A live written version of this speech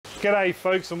G'day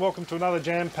folks, and welcome to another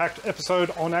jam-packed episode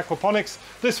on aquaponics.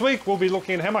 This week we'll be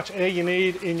looking at how much air you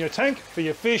need in your tank for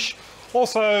your fish,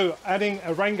 also adding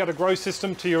a rain gutter grow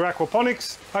system to your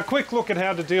aquaponics, a quick look at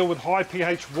how to deal with high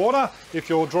pH water if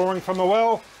you're drawing from a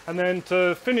well, and then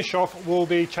to finish off we'll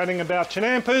be chatting about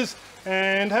Chinampas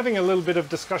and having a little bit of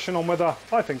discussion on whether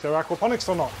I think they're aquaponics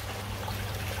or not.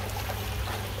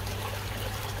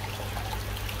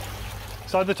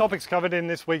 So the topics covered in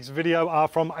this week's video are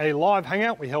from a live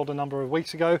hangout we held a number of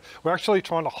weeks ago. We're actually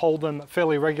trying to hold them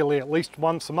fairly regularly, at least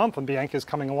once a month, and Bianca's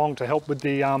coming along to help with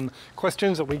the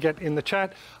questions that we get in the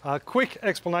chat. Quick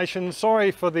explanation,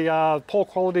 sorry for the poor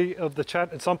quality of the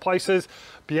chat in some places.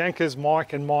 Bianca's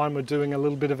mic and mine were doing a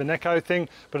little bit of an echo thing,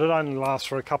 but it only lasts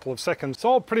for a couple of seconds.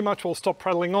 So pretty much we'll stop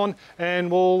prattling on and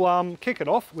we'll kick it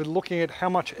off with looking at how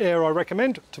much air I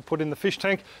recommend to put in the fish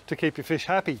tank to keep your fish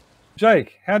happy.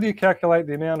 Jake, how do you calculate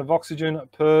the amount of oxygen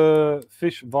per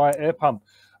fish via air pump?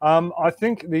 I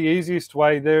think the easiest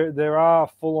way, there are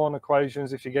full-on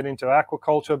equations if you get into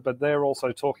aquaculture, but they're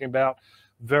also talking about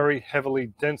very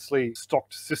heavily, densely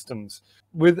stocked systems.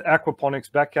 With aquaponics,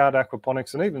 backyard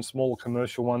aquaponics, and even smaller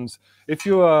commercial ones, if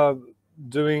you are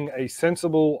doing a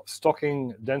sensible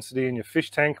stocking density in your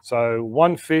fish tank, so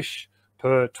one fish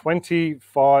per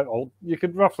 25, or you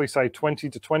could roughly say 20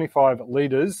 to 25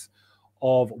 litres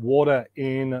of water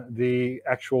in the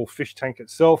actual fish tank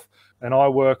itself, and I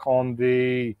work on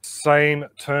the same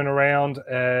turnaround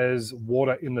as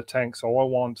water in the tank. So I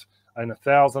want an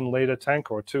 1,000 litre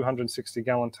tank or a 260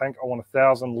 gallon tank. I want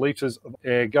 1,000 litres of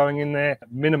air going in there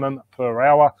minimum per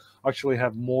hour. I actually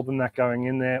have more than that going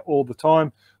in there all the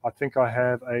time. I think I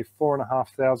have a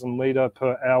 4,500 litre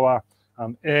per hour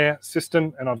air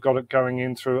system, and I've got it going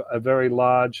in through a very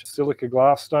large silica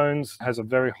glass stones, has a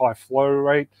very high flow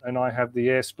rate, and I have the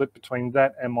air split between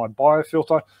that and my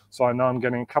biofilter, so I know I'm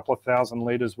getting a couple of thousand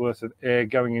litres worth of air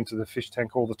going into the fish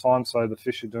tank all the time, so the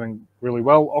fish are doing really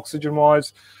well oxygen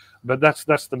wise. But that's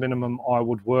the minimum I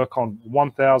would work on,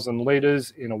 1,000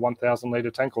 litres in a 1,000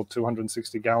 litre tank, or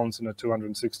 260 gallons in a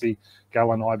 260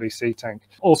 gallon IBC tank.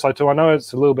 Also too, I know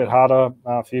it's a little bit harder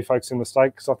for you folks in the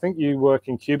States, because I think you work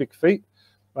in cubic feet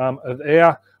of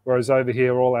air, whereas over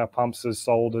here all our pumps are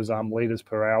sold as litres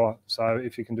per hour. So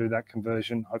if you can do that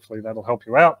conversion, hopefully that'll help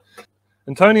you out.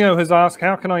 Antonio has asked,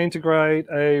 how can I integrate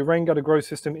a rain gutter grow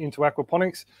system into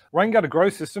aquaponics? Rain gutter grow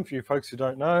system, for you folks who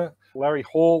don't know, Larry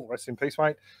Hall, rest in peace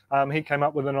mate, he came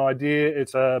up with an idea.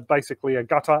 It's basically a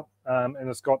gutter, and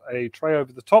it's got a tray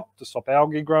over the top to stop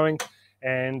algae growing,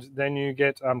 and then you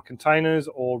get containers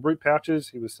or root pouches,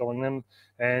 he was selling them,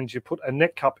 and you put a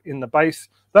net cup in the base.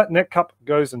 That net cup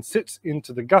goes and sits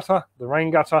into the gutter, the rain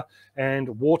gutter,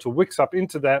 and water wicks up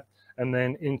into that and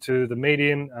then into the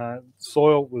medium.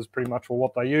 Soil was pretty much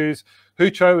what they use.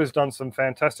 Hucho has done some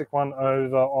fantastic one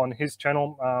over on his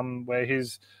channel where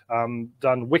he's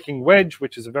done Wicking wedge,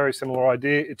 which is a very similar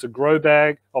idea. It's a grow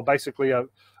bag, or basically a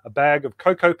bag of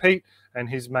cocoa peat, and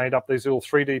he's made up these little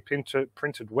 3D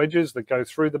printed wedges that go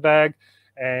through the bag,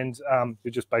 and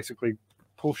you just basically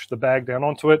push the bag down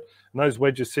onto it, and those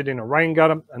wedges sit in a rain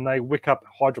gutter and they wick up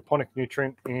hydroponic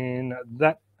nutrient in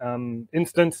that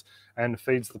instance and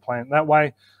feeds the plant that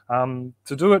way.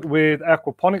 To do it with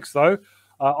aquaponics though,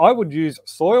 I would use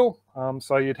soil.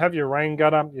 So you'd have your rain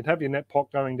gutter, you'd have your net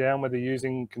pot going down, whether you're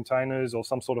using containers or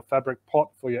some sort of fabric pot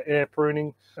for your air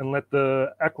pruning, and let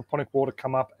the aquaponic water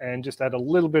come up and just add a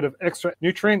little bit of extra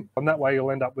nutrient, and that way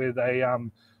you'll end up with a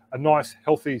nice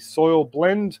healthy soil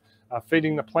blend,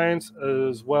 feeding the plants,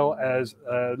 as well as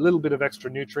a little bit of extra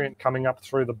nutrient coming up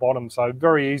through the bottom. So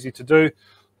very easy to do.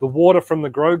 The water from the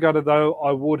grow gutter though,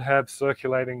 I would have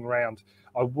circulating around.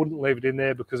 I wouldn't leave it in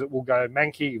there because it will go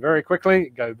manky very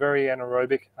quickly, go very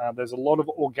anaerobic. There's a lot of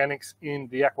organics in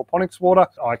the aquaponics water.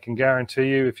 I can guarantee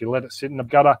you if you let it sit in the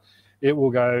gutter, it will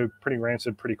go pretty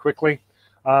rancid pretty quickly.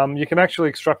 You can actually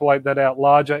extrapolate that out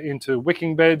larger into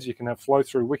wicking beds. You can have flow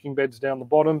through wicking beds down the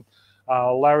bottom.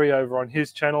 Larry over on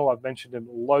his channel, I've mentioned him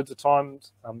loads of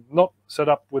times, not set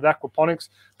up with aquaponics,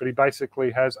 but he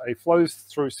basically has a flows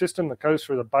through system that goes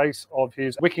through the base of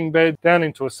his wicking bed down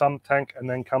into a sump tank and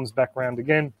then comes back around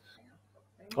again.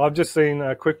 I've just seen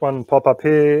a quick one pop up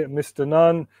here. Mr.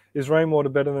 Nunn, is rainwater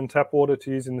better than tap water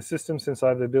to use in the system since I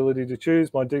have the ability to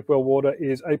choose? My deep well water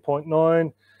is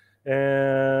 8.9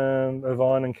 and of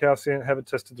iron and calcium. Haven't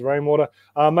tested the rainwater.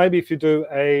 Maybe if you do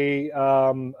a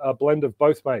blend of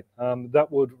both, mate, that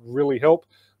would really help,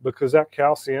 because that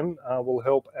calcium will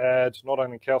help add not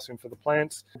only calcium for the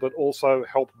plants, but also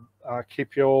help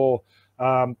keep your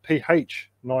pH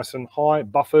nice and high,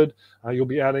 buffered. You'll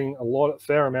be adding a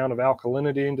fair amount of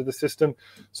alkalinity into the system.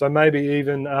 So maybe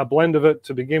even a blend of it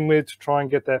to begin with to try and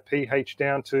get that pH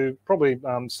down to probably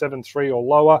 7.3 or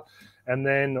lower. And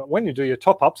then when you do your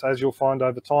top-ups, as you'll find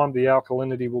over time, the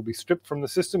alkalinity will be stripped from the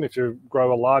system if you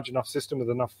grow a large enough system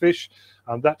with enough fish.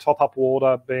 That top-up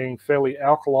water being fairly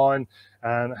alkaline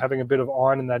and having a bit of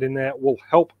iron in there will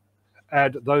help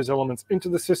add those elements into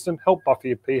the system, help buffer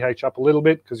your pH up a little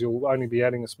bit because you'll only be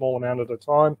adding a small amount at a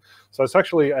time. So it's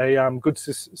actually a good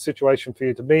situation for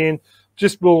you to be in.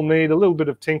 Just will need a little bit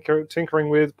of tinkering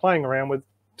with, playing around with,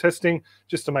 testing,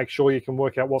 just to make sure you can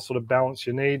work out what sort of balance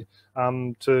you need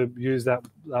to use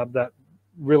that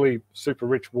really super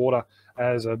rich water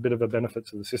as a bit of a benefit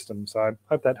to the system. So I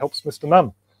hope that helps, Mr.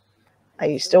 Nunn. Are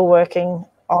you still working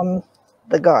on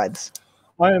the guides?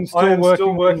 I am still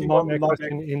working on Nightmare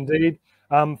Question, indeed.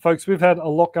 Folks, we've had a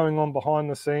lot going on behind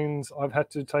the scenes. I've had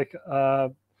to take,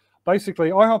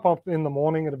 basically, I hop up in the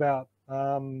morning at about,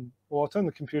 I turn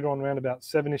the computer on around about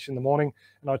 7-ish in the morning,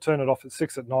 and I turn it off at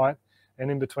 6 at night. And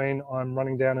in between, I'm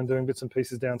running down and doing bits and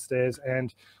pieces downstairs,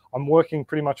 and I'm working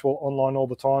pretty much online all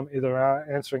the time, either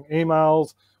answering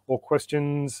emails or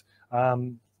questions.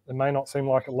 It may not seem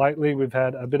like it lately. We've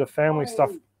had a bit of family stuff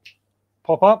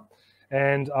pop up,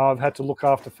 and I've had to look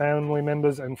after family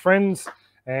members and friends,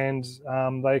 and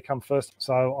they come first.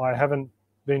 So I haven't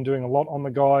been doing a lot on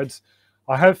the guides.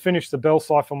 I have finished the bell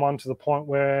siphon one to the point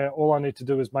where all I need to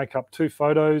do is make up 2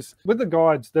 photos. With the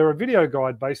guides, they're a video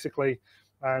guide basically,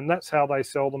 and that's how they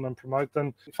sell them and promote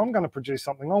them. If I'm going to produce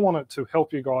something, I want it to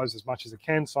help you guys as much as it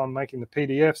can, so I'm making the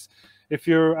PDFs. If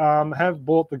you have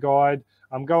bought the guide,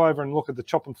 go over and look at the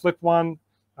chop and flip one.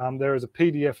 There is a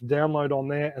PDF download on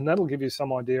there, and that'll give you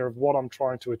some idea of what I'm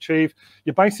trying to achieve.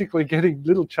 You're basically getting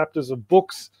little chapters of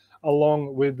books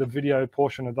along with the video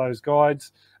portion of those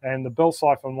guides, and the bell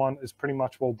siphon one is pretty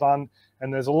much well done,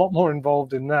 and there's a lot more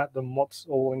involved in that than what's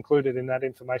all included in that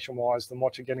information wise than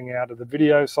what you're getting out of the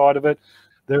video side of it.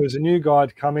 There is a new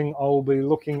guide coming. I will be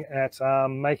looking at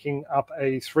making up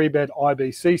a 3-bed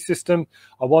IBC system.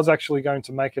 I was actually going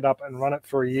to make it up and run it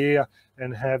for a year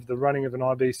and have the running of an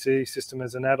IBC system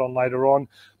as an add-on later on,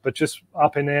 but just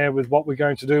up in air with what we're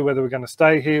going to do, whether we're going to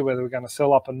stay here, whether we're going to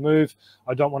sell up and move.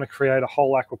 I don't want to create a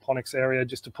whole aquaponics area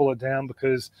just to pull it down,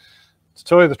 because to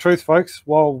tell you the truth, folks,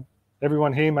 while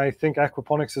everyone here may think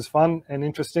aquaponics is fun and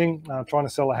interesting, trying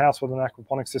to sell a house with an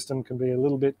aquaponics system can be a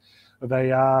little bit of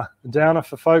a downer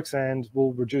for folks, and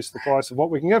will reduce the price of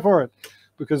what we can get for it,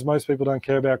 because most people don't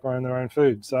care about growing their own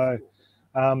food. So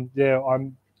yeah, I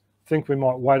think we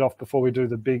might wait off before we do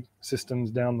the big systems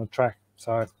down the track.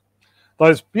 So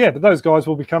but those guys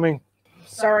will be coming.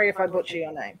 Sorry if I butcher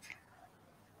your name.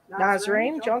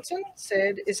 Nazarene Johnson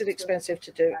said, is it expensive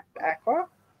to do aqua?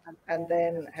 And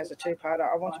then has a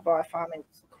 2-parter. I want to buy a farm in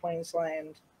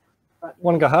Queensland.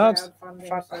 Want to go hard?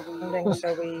 Funding,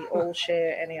 so we all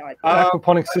share any ideas.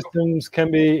 Aquaponics systems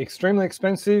can be extremely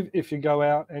expensive if you go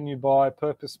out and you buy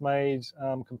purpose-made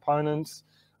components.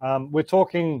 We're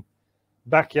talking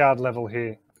backyard level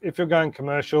here. If you're going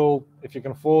commercial, if you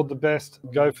can afford the best,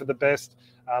 go for the best.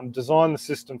 Design the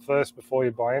system first before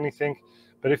you buy anything.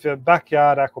 But if your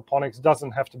backyard aquaponics,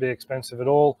 doesn't have to be expensive at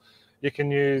all. You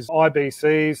can use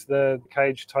IBCs, the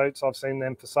cage totes. I've seen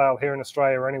them for sale here in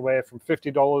Australia are anywhere from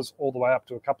 $50 all the way up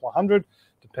to a couple of hundred,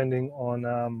 depending on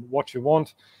what you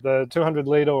want. The 200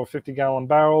 litre or 50-gallon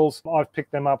barrels, I've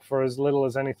picked them up for as little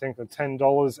as anything for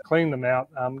 $10. Clean them out,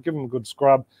 give them a good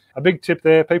scrub. A big tip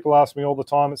there, people ask me all the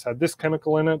time, it's had this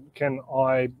chemical in it, can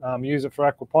I use it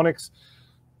for aquaponics?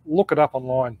 Look it up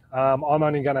online. I'm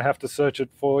only going to have to search it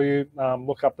for you,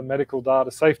 look up the medical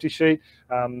data safety sheet,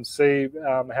 see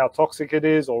how toxic it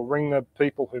is, or ring the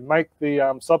people who make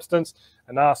the substance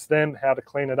and ask them how to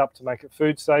clean it up to make it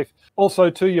food safe. Also,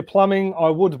 to your plumbing,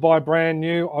 I would buy brand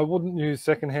new. I wouldn't use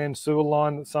secondhand sewer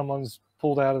line that someone's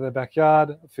pulled out of their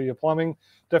backyard for your plumbing.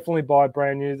 Definitely buy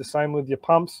brand new. The same with your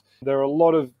pumps. There are a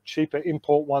lot of cheaper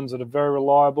import ones that are very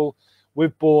reliable.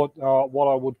 We've bought what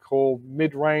I would call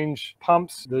mid-range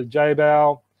pumps, the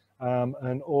J-Bow,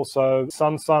 and also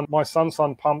Sun. My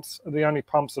Sun pumps are the only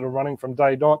pumps that are running from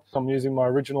day dot. I'm using my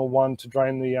original one to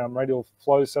drain the radial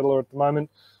flow settler at the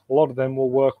moment. A lot of them will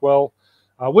work well.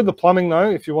 With the plumbing though,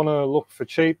 if you want to look for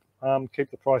cheap,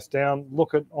 keep the price down,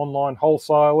 look at online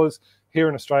wholesalers. Here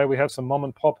in Australia, we have some mom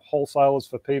and pop wholesalers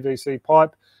for PVC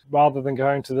pipe, rather than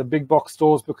going to the big box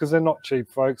stores, because they're not cheap,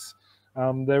 folks.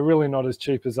 They're really not as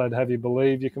cheap as they'd have you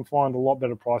believe. You can find a lot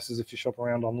better prices if you shop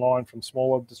around online from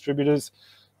smaller distributors.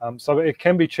 So it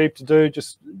can be cheap to do,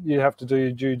 just you have to do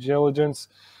your due diligence.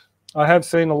 I have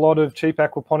seen a lot of cheap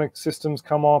aquaponic systems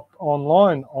come up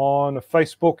online on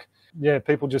Facebook yeah,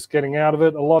 people just getting out of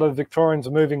it. A lot of Victorians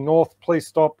are moving north. Please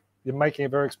stop. You're making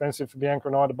it very expensive for Bianca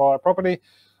and I to buy a property.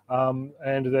 And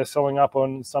they're selling up,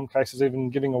 on in some cases even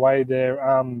giving away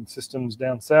their systems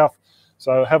down south.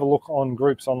 So have a look on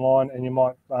groups online and you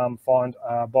might find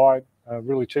buy a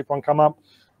really cheap one come up.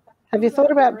 Have you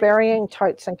thought about burying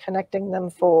totes and connecting them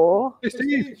for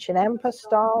Chinampas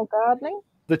style gardening?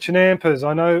 The Chinampas,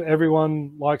 I know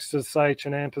everyone likes to say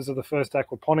Chinampas are the first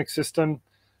aquaponic system.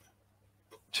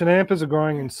 Chinampas are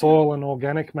growing in soil and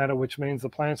organic matter, which means the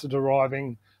plants are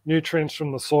deriving nutrients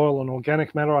from the soil and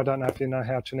organic matter. I don't know if you know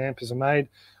how Chinampas are made,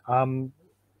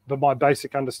 but my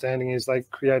basic understanding is they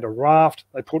create a raft,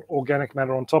 they put organic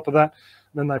matter on top of that,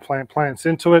 then they plant plants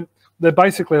into it. They're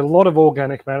basically a lot of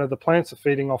organic matter. The plants are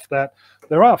feeding off that.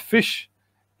 There are fish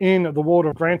in the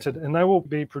water, granted, and they will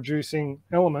be producing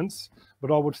elements,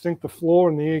 but I would think the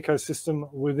flora and the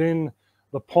ecosystem within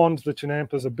the pond the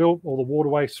Chinampas are built, or the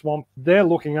waterway swamp, they're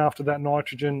looking after that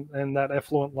nitrogen and that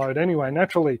effluent load anyway.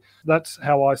 Naturally, that's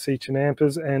how I see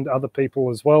Chinampas, and other people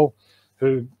as well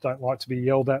who don't like to be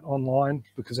yelled at online,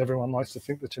 because everyone likes to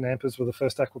think the Chinampas were the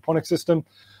first aquaponic system.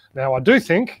 Now, I do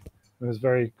think, it was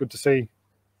very good to see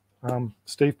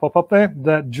Steve pop up there,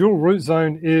 that dual root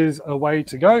zone is a way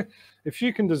to go. If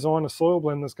you can design a soil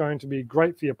blend that's going to be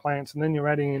great for your plants, and then you're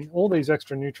adding in all these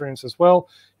extra nutrients as well,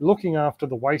 you're looking after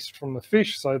the waste from the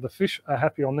fish, so the fish are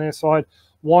happy on their side.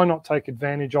 Why not take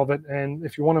advantage of it? And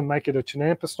if you want to make it a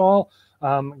Chinampa style,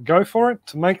 go for it.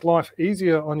 To make life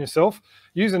easier on yourself,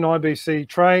 use an IBC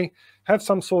tray, have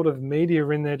some sort of media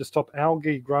in there to stop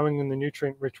algae growing in the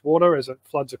nutrient-rich water as it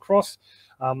floods across,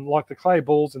 like the clay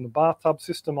balls in the bathtub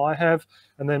system I have,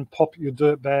 and then pop your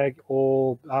dirt bag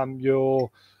or your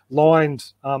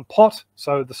lined pot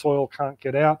so the soil can't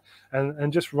get out,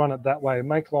 and just run it that way.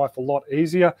 Make life a lot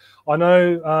easier. I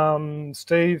know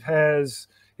Steve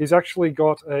he's actually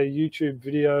got a YouTube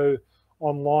video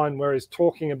online where he's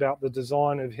talking about the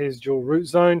design of his dual root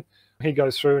zone. He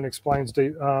goes through and explains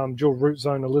the dual root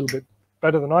zone a little bit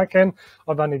better than I can.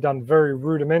 I've only done very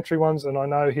rudimentary ones, and I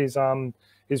know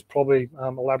he's probably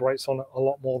elaborates on it a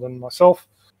lot more than myself.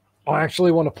 I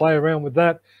actually want to play around with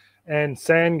that and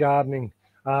sand gardening.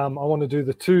 I want to do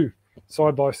the two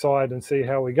side by side and see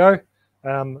how we go,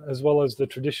 as well as the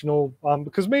traditional,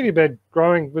 because media bed,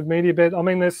 growing with media bed, I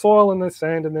mean, there's soil and there's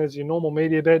sand and there's your normal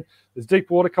media bed, there's deep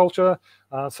water culture.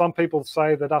 Some people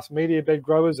say that us media bed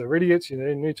growers are idiots, you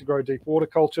need to grow deep water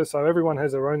culture. So everyone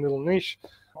has their own little niche.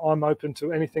 I'm open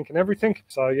to anything and everything.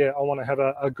 So yeah, I want to have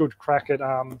a good crack at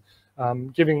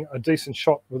giving a decent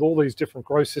shot with all these different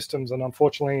grow systems. And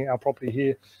unfortunately, our property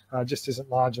here just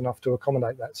isn't large enough to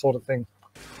accommodate that sort of thing.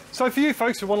 So for you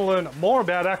folks who want to learn more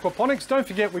about aquaponics, don't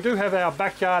forget we do have our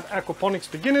Backyard Aquaponics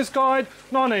Beginner's Guide,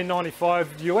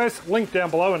 $19.95 US, link down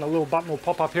below, and a little button will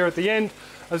pop up here at the end.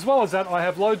 As well as that, I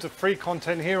have loads of free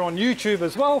content here on YouTube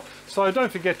as well, so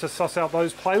don't forget to suss out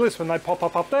those playlists when they pop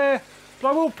up there. But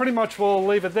I will pretty much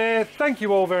leave it there. Thank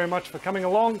you all very much for coming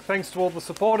along. Thanks to all the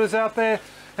supporters out there,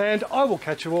 and I will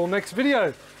catch you all next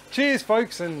video. Cheers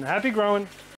folks, and happy growing.